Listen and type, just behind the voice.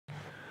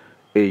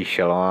Hey,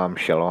 shalom,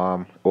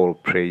 shalom, all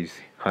praise,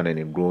 honor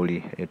and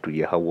glory to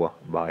Yahweh,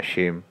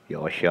 Bahashem,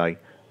 Yahushai,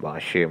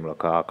 Bahashem,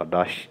 Laka,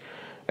 Kadash,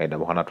 and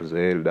Abhana to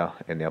the elder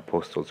and the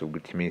apostles who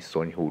greet me,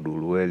 son who do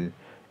well,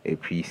 a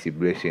peace, a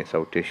blessing,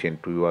 salutation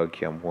to you,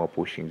 Akiam, who are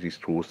pushing these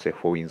truths, the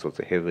four winds of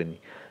the heaven,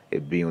 a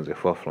being on the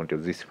forefront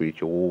of this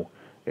spiritual war,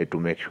 to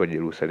make sure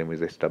Jerusalem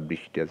is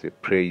established as a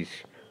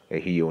praise,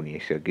 here on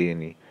yes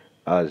again,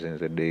 as in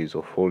the days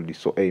of old.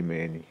 So,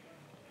 amen.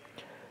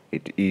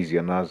 It is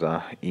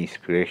another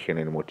inspiration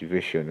and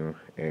motivation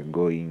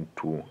going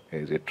to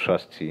the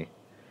trust in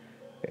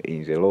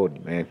the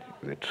Lord, man.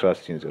 The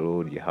trust in the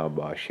Lord,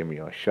 Yahweh Hashem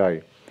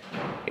Yahushai,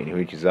 in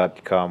which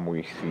that come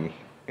with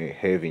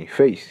having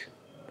faith.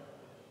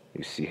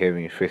 You see,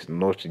 having faith,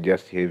 not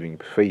just having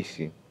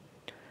faith,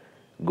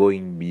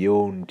 going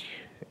beyond,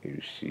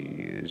 you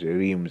see, the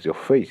realms of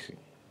faith.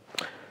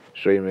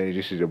 So, man,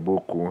 this is a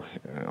book of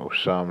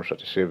Psalm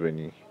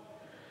 37.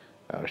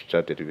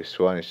 Started with verse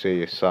 1,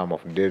 say, Psalm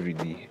of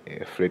David,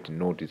 fret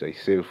not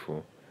thyself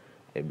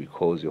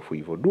because of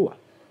evildoer.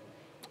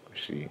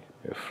 See,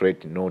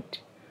 fret not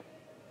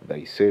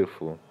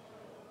thyself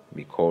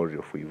because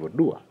of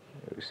evildoer.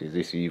 See,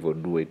 this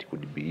evildoer, it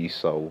could be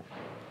Esau.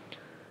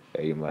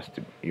 You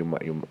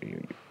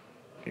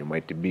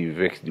might be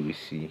vexed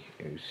with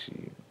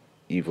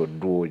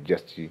evildoer,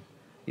 just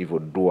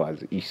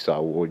evildoers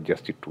Esau, or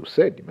just to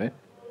said, man.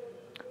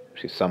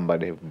 See,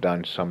 somebody have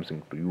done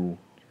something to you.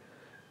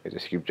 As the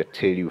scripture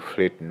tell you,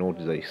 fret not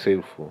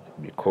thyself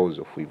because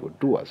of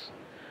evildoers,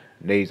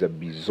 neither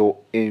be so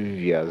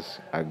envious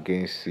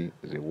against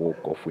the work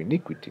of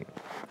iniquity.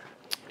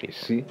 You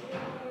see,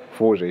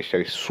 for they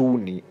shall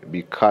soon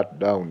be cut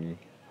down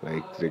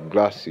like the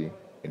grass, and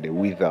the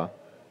wither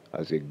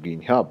as a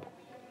green herb.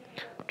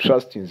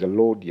 Trust in the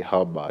Lord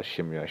Yahweh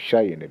Hashem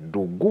Yahushai and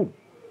do good.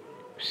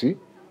 See,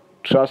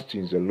 trust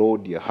in the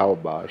Lord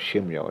Yahweh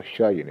Hashem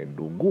Yahushai and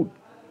do good.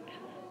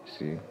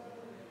 See,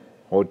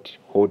 what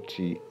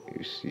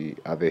you see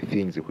are the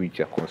things which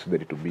are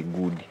considered to be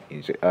good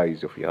in the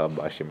eyes of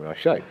Yahweh Hashem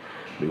Yahushai,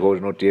 because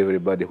not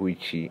everybody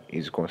which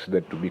is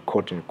considered to be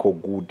quote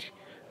unquote good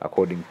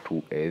according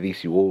to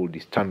this world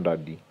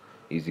standard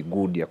is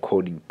good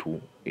according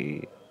to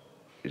the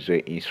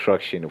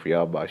instruction of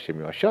Yahweh Hashem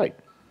Yahushai.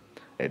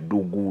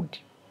 Do good,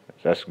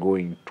 that's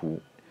going to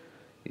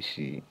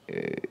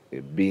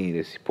being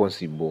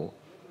responsible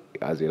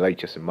as a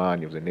righteous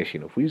man of the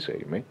nation of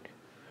Israel, man.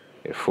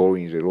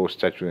 Following the law,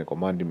 statute, and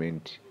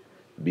commandment,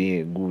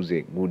 being a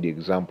good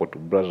example to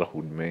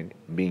brotherhood, man.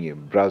 Being a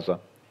brother,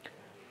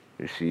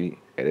 you see,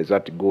 and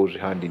that goes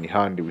hand in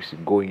hand with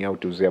going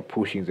out there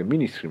pushing the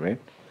ministry, man.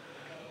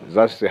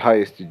 That's the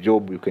highest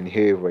job you can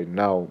have right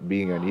now,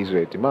 being an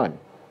Israelite man.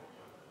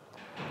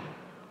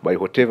 By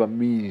whatever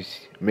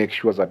means, make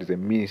sure that the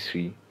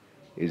ministry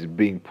is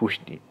being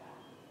pushed in.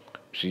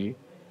 See,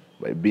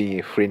 by being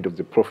a friend of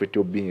the prophet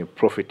or being a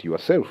prophet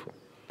yourself.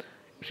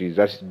 See,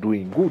 that's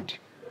doing good.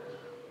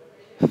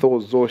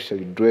 Thou shall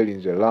dwell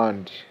in the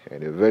land,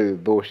 and the very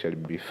thou shall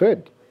be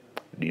fed.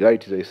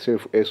 Delight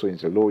thyself also in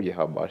the Lord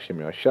Yahweh Hashem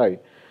Yahushai,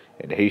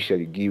 and he shall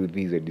give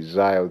thee the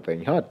desire of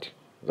thine heart.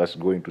 That's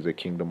going to the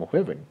kingdom of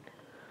heaven.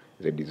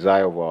 The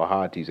desire of our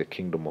heart is the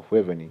kingdom of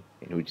heaven,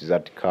 in which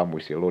that comes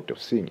with a lot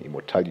of sin,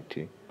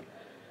 immortality.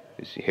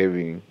 You see,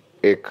 having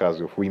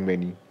acres of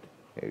women,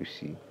 you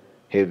see,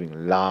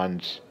 having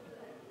lands,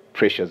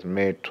 precious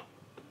metal,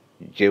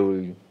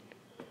 jewelry,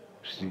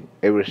 see,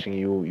 everything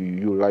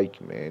you like,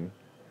 man.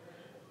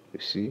 You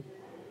see,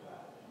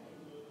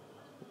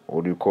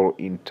 what do you call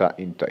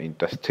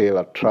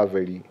interstellar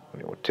traveling,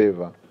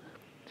 whatever.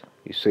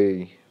 You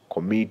say,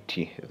 commit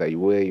thy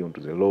way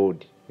unto the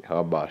Lord,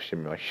 Yahweh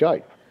Hashem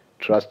Yahushai.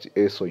 Trust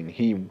also in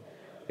him,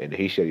 and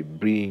he shall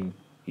bring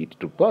it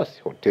to pass,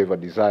 whatever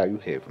desire you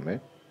have,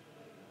 man.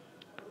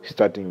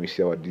 Starting with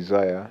our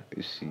desire,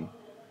 you see,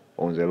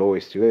 on the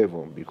lowest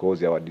level,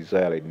 because our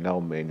desire right now,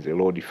 man, the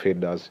Lord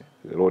fed us,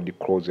 the Lord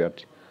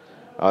clothed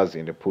us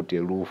and put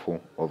a roof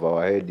over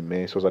our head,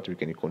 man, so that we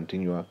can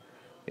continue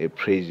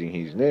praising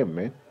his name,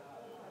 man.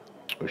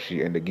 You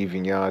see, and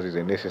giving us is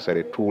a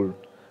necessary tool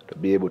to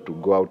be able to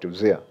go out of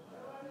there.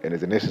 And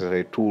as a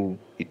necessary tool,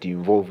 it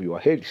involves your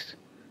health,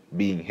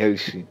 being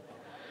healthy.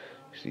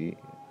 See,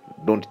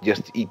 don't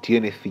just eat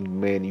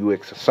anything, man. You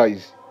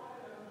exercise.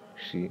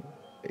 See,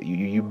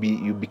 you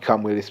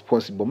become a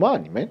responsible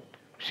man, man.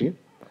 See.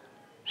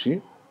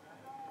 He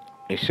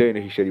said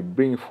he shall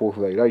bring forth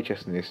thy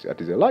righteousness as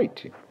the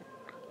light.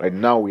 Right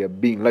now we are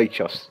being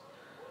righteous,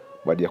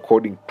 but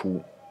according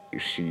to, you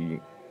see,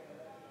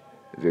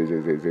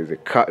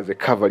 the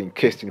covering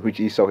cast in which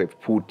Esau have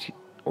put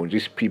on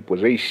these people,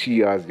 they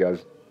see us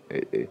as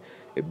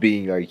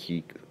being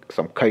like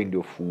some kind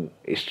of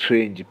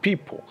strange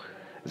people.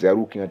 They are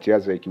looking at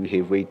us like we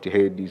have 8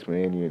 heads,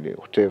 man, and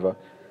whatever.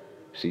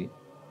 See,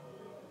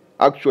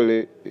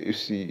 actually, you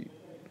see,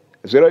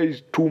 there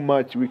is too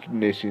much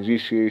wickedness in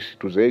this case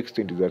to the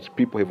extent that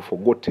people have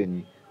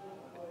forgotten,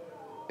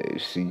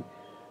 see,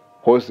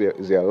 what's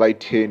their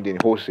right hand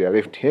and what's their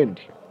left hand.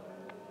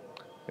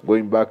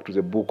 Going back to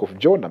the book of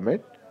Jonah,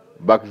 man.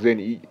 back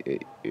then,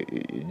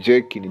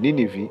 Jake in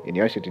Nineveh, in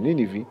ancient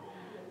Nineveh,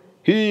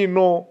 he didn't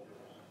know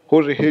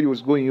what the hell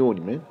was going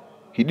on, man.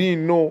 He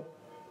didn't know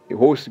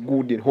what's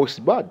good and what's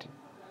bad.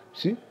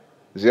 See?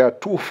 They are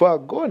too far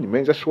gone,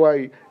 man. That's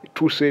why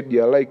two said they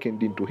are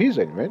likened into his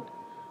end, man.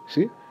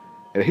 See?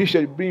 And he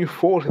shall bring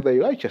forth thy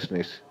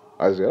righteousness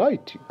as a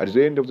light. At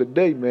the end of the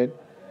day, man,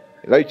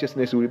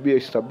 righteousness will be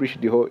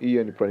established the whole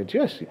year in the planet,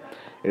 yes.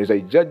 And thy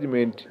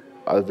judgment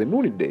as the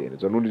noonday. And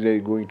the noonday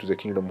going to the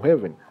kingdom of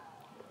heaven.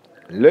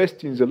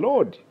 Rest in the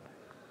Lord.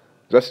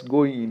 That's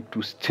going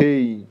into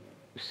staying,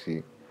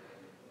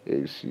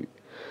 you see.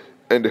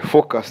 And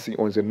focusing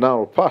on the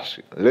narrow path.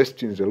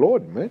 Rest in the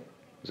Lord, man.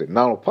 The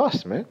narrow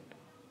path, man.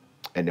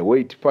 And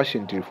wait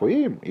patiently for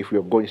him. If you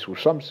are going through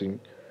something,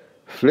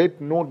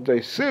 fret not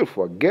thyself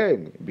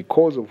again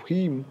because of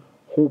him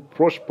who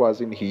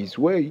prospers in his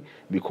way,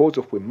 because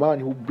of a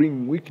man who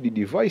brings wicked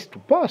device to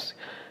pass.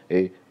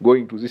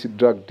 Going to this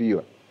drug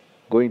dealer,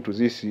 going to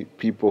these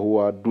people who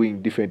are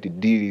doing different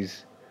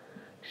deals.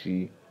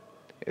 See,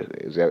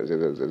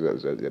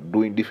 they're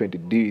doing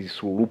different deals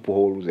through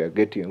loopholes. They are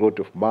getting a lot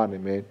of money,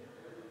 man.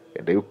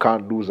 And you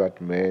can't do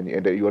that, man.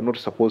 And you are not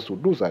supposed to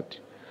do that.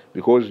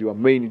 Because your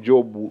main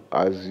job,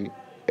 as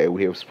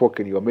we have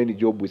spoken, your main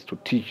job is to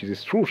teach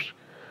this truth.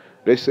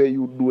 Let's say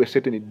you do a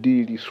certain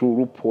deal through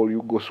loophole,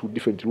 you go through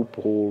different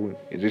loophole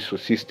in this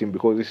system,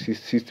 because this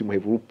system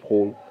have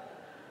loophole,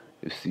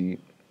 you see,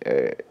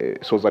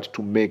 so that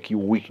to make you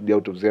wicked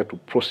out of there to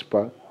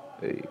prosper,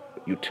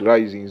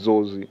 utilizing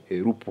those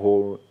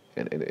loophole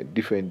and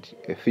different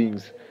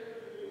things,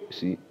 you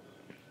see.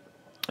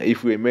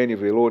 If you are a man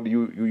of the Lord,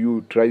 you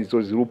utilize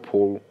those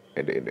loophole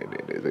and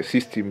the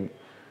system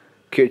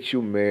catch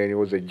you, man. It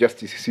was a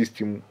justice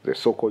system, the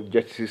so-called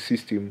justice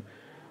system,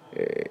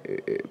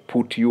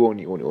 put you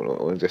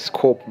on the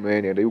scope,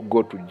 man, and you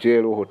go to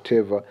jail or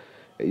whatever.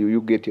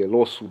 You get a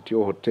lawsuit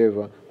or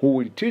whatever. Who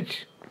will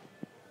teach?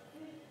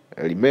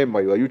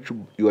 Remember, your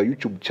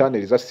YouTube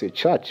channel is just a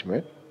church,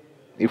 man.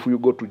 If you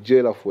go to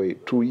jail for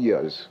 2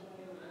 years,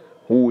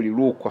 who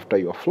will look after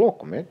your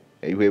flock, man?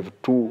 You have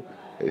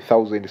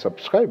 2,000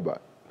 subscribers,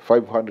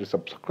 500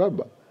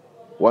 subscribers,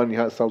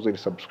 1,000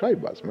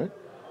 subscribers, man.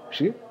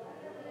 See,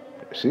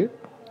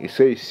 he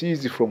says,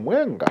 cease from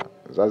anger.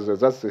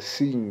 That's the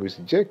thing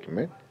with Jake,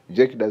 man.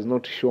 Jake does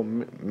not show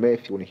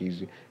mercy on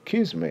his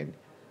kinsmen,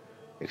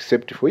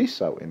 except for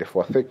Esau and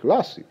for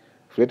Theclas.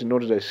 Fret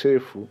not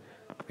thyself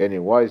any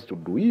wise to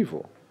do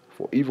evil,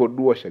 for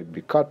evildoer shall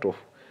be cut off.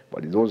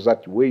 But those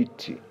that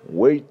wait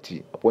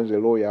upon the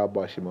Lord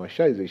Yahweh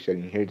Shemashai, they shall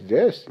inherit the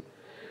earth.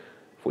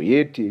 For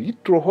yet a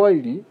little while,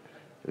 you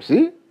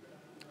see,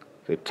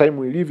 the time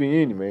we're living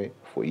in, man,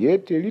 for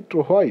yet a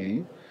little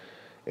while,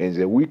 and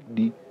the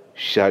wicked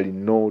shall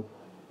not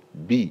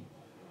be.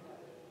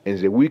 And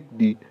the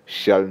wicked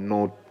shall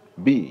not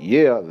be.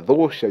 Yea,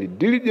 thou shalt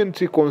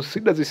diligently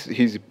consider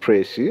his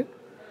place,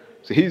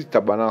 his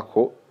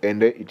tabernacle,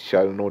 and it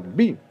shall not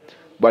be.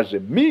 But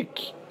the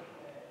meek,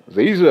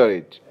 the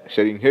Israelites,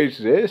 shall inherit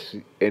the earth,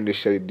 and they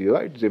shall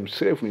delight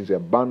themselves in the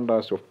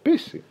abundance of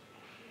peace.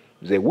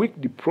 The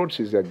wicked plots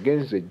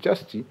against the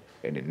just,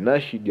 and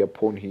gnasheth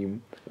upon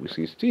him with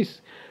his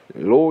teeth.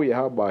 The Lord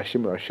Yahweh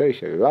Hashem Rashai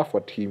shall laugh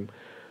at him,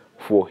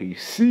 for he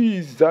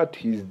sees that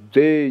his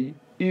day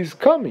is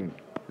coming.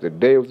 The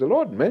day of the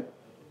Lord, man.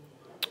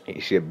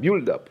 It's a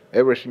build-up.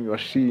 Everything you are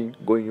seeing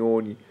going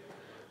on,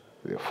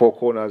 the four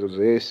corners of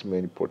the earth,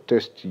 man,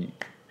 protest,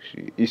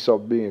 Esau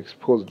being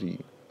exposed, the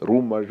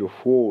rumors of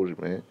wars,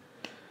 man,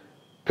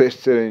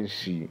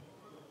 pestilence,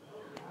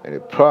 and a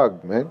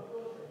plague, man.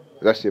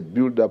 That's a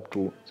build-up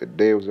to the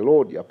day of the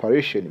Lord, the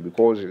apparition,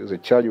 because the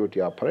chariot,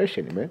 the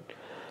apparition, man,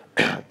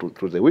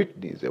 to the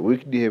wicked. The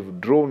wicked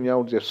have drawn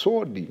out their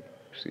sword.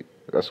 See,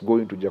 that's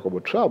going to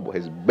Jacob trouble,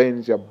 has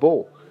bent their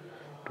bow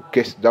to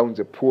cast down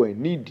the poor and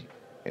needy,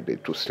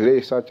 and to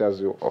slay such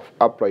as of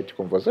upright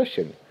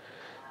conversation.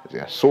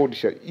 Their sword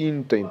shall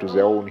enter into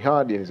their own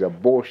hand, and their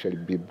bow shall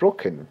be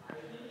broken.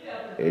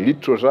 A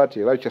little that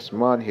a righteous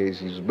man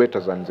has is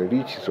better than the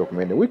riches of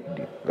many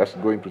wicked. That's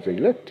going to the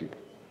elect.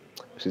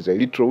 Since the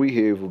little we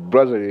have,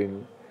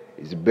 brethren,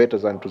 is better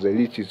than to the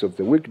riches of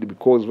the wicked,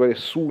 because very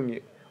soon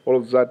all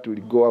of that will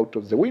go out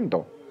of the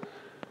window.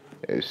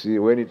 See,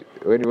 when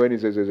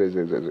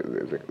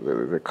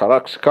the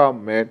Karaks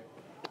come, man,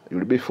 you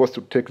will be forced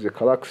to take the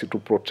Karaks to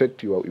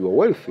protect your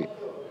wealth.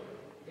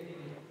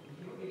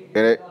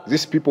 And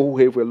these people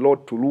who have a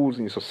lot to lose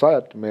in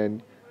society,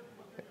 man,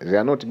 they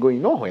are not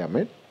going nowhere,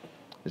 man.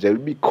 They will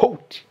be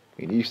caught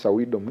in Easter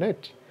wisdom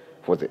net.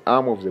 For the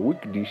arm of the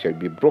wicked shall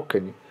be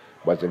broken,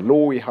 but the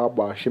Lord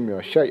Yahweh Hashem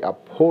Yashai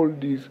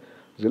upholds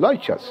the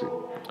righteous.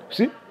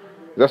 See,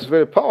 that's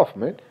very powerful,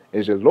 man.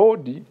 And the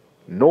Lord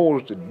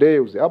knows the day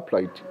of the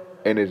upright,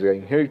 and their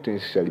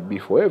inheritance shall be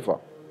forever.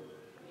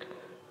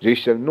 They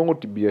shall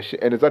not be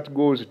ashamed. And that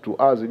goes to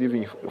us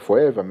living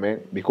forever,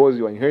 man, because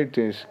your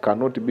inheritance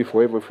cannot be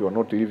forever if you are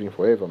not living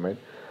forever, man.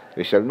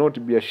 They shall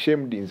not be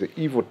ashamed in the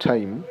evil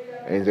time,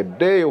 and in the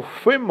day of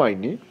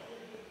famine.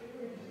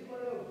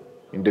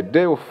 In the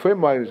day of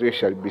famine they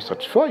shall be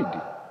satisfied.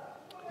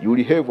 you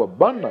will have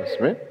abundance,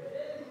 man.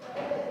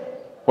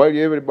 While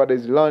everybody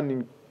is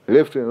learning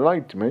left and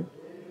right, man,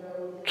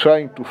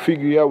 trying to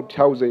figure out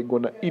how they're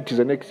gonna eat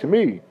the next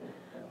meal,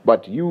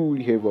 but you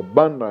will have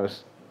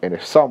abundance and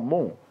some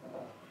more.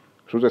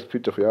 So the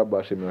spirit of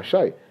Yahweh Hashem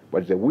Yahshai,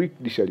 but the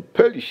wicked shall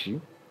perish,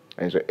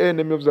 and the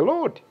enemy of the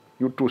Lord.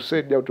 You too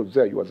said out of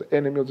there, you are the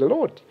enemy of the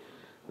Lord.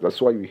 That's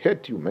why we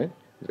hate you, man.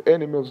 The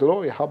enemy of the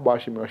Lord, Yahweh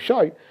Hashem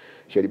Yahshai,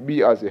 shall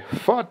be as a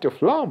fat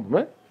of lamb,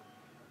 man.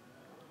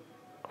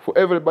 For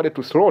everybody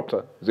to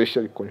slaughter, they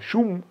shall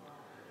consume,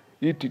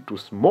 eat it to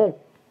smoke,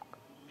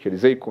 shall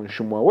they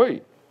consume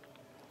away.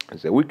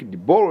 The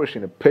wicked borrows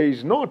and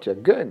pays not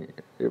again.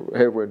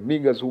 Have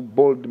niggas who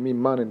borrowed me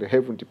money and they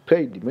haven't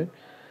paid, man.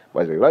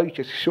 But the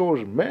righteous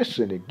shows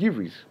mercy and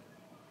gives.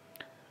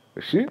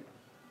 You see?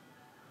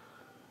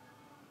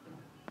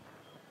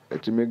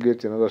 Let me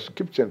get another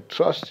scripture and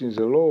trust in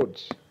the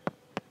Lord.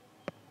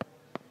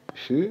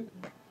 See?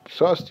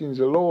 Trust in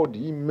the Lord,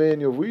 ye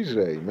men of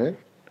Israel, man.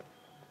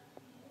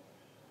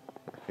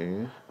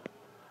 Okay.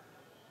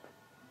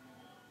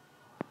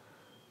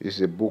 This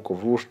is the book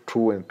of Ruth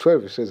 2 and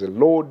 12. It says, the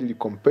Lord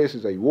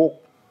recompenses thy work,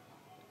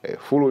 a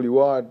full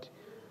reward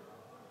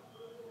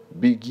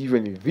be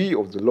given thee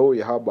of the Lord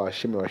Yahweh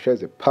Hashem Yahshai,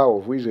 the power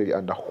of Israel,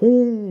 under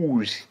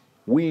whose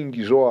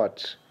wings thou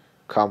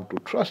come to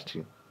trust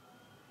him.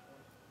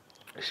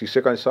 See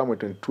 2 Samuel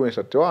 22 and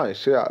 31, it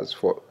says, as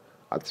for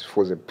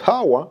the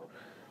power,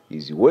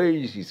 his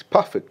ways is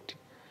perfect.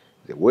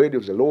 The word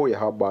of the Lord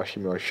Yahweh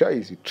Hashem Yahshai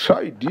is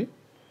tried.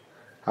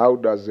 How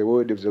does the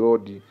word of the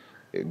Lord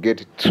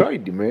get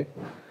tried, man?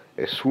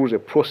 Through the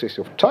process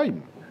of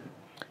time.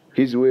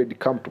 His word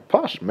come to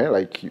pass, man,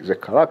 like the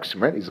character,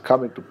 man, is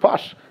coming to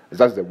pass.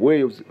 That's the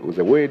way of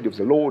the word of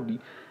the Lord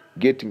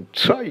getting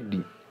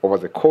tried over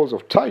the course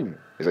of time.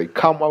 As I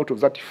come out of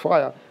that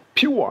fire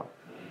pure.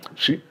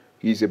 See,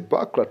 he is a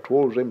buckler to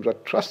all them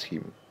that trust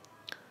him.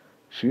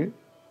 See?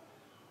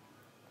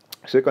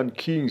 2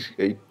 Kings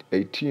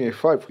 18 and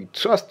 5, he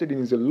trusted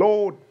in the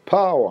Lord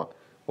power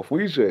of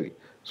Israel,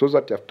 so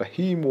that after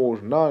him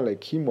was none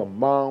like him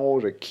among all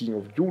the king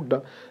of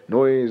Judah,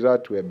 knowing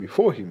that were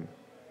before him.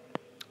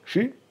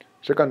 See?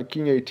 2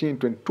 Kings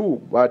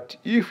 18:22. But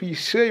if he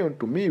say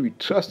unto me, we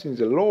trust in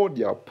the Lord,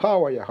 your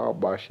power,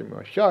 Yahweh Hashem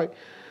Yahshai,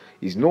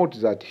 is not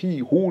that he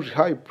whose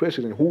high priest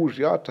and whose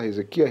altar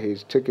Hezekiah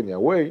has taken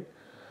away.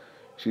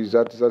 See,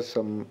 that's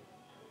some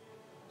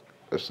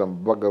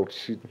bug out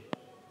shit.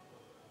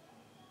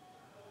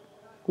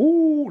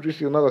 Ooh, this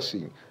is another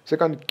thing. 2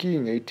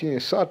 Kings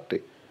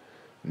 18:30.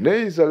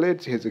 Neither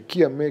let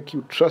Hezekiah make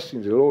you trust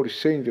in the Lord,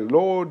 saying, the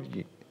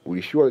Lord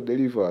will surely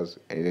deliver us,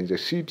 and then the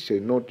city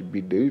shall not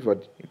be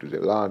delivered into the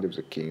land of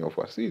the king of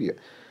Assyria.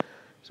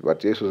 So,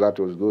 but yes, that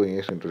was going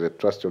into the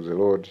trust of the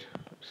Lord.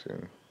 So,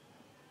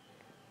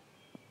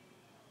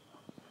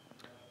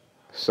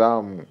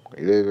 Psalm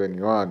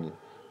 11:1,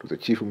 to the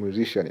chief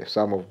musician, a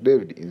psalm of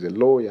David, in the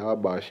Lord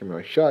Yahweh Hashem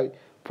Yahshai,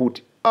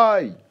 put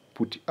I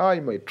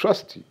my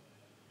trust.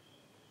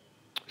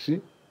 See?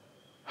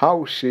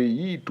 How say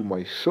ye to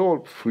my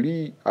soul,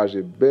 flee as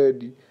a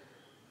bird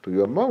to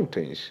your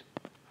mountains?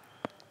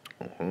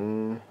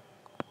 Let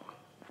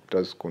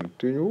us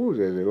continue.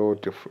 There's a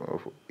lot of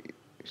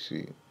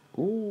see.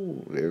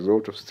 There's a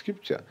lot of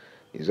scripture.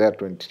 Isaiah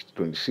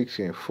 26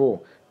 and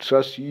 4.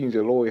 Trust ye in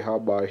the Lord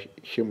Yahweh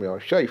Hashem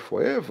Yahshai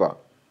forever.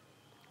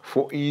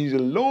 For in the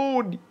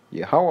Lord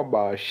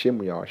Yahweh Hashem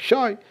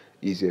Yahshai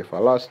is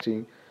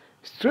everlasting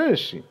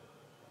strength.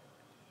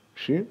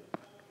 See?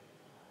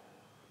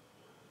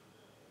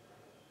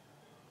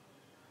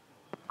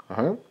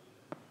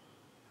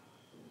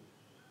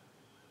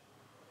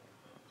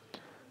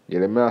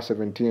 Jeremiah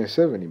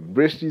 17:7.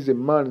 Blessed is the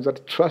man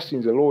that trusts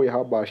in the Lord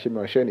Yahweh Hashem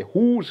Yahshai,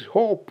 whose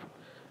hope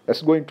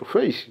that's going to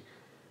face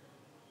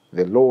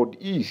the Lord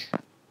is.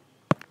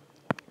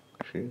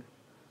 See?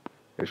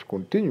 Let's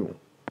continue.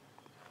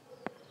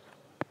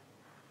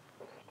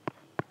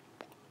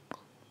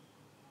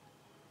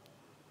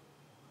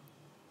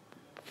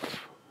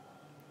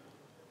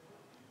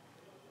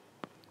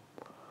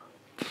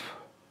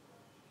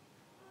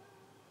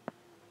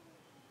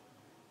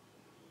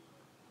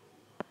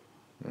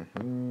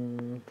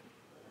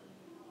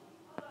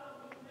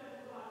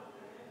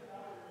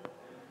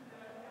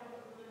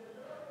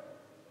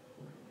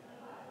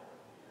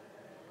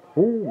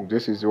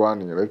 This is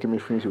one. Let me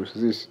finish with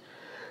this.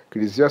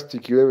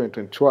 Ecclesiastic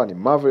 11:21.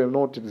 Marvel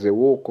not at the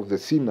work of the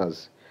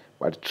sinners,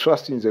 but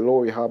trust in the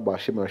Lord Yahweh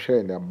Hashem Yahshai,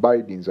 and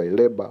abide in thy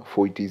labor,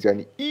 for it is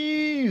an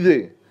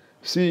easy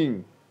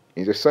thing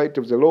in the sight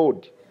of the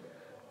Lord,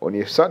 on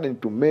a sudden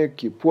to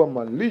make a poor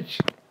man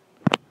rich.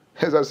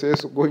 As I say,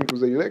 going to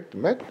the elect,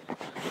 man.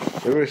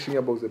 Everything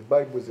about the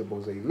Bible is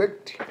about the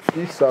elect.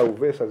 Esau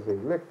versus the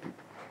elect.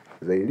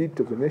 The elite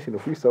of the nation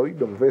of Esau,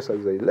 Edom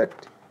versus the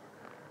elect.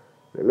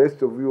 The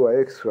rest of you are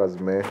extras,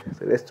 man.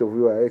 The rest of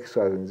you are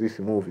extras in this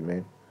movie,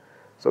 man.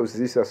 So this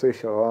is a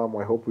session.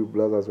 I hope you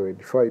brothers were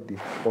edified.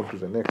 On to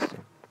the next.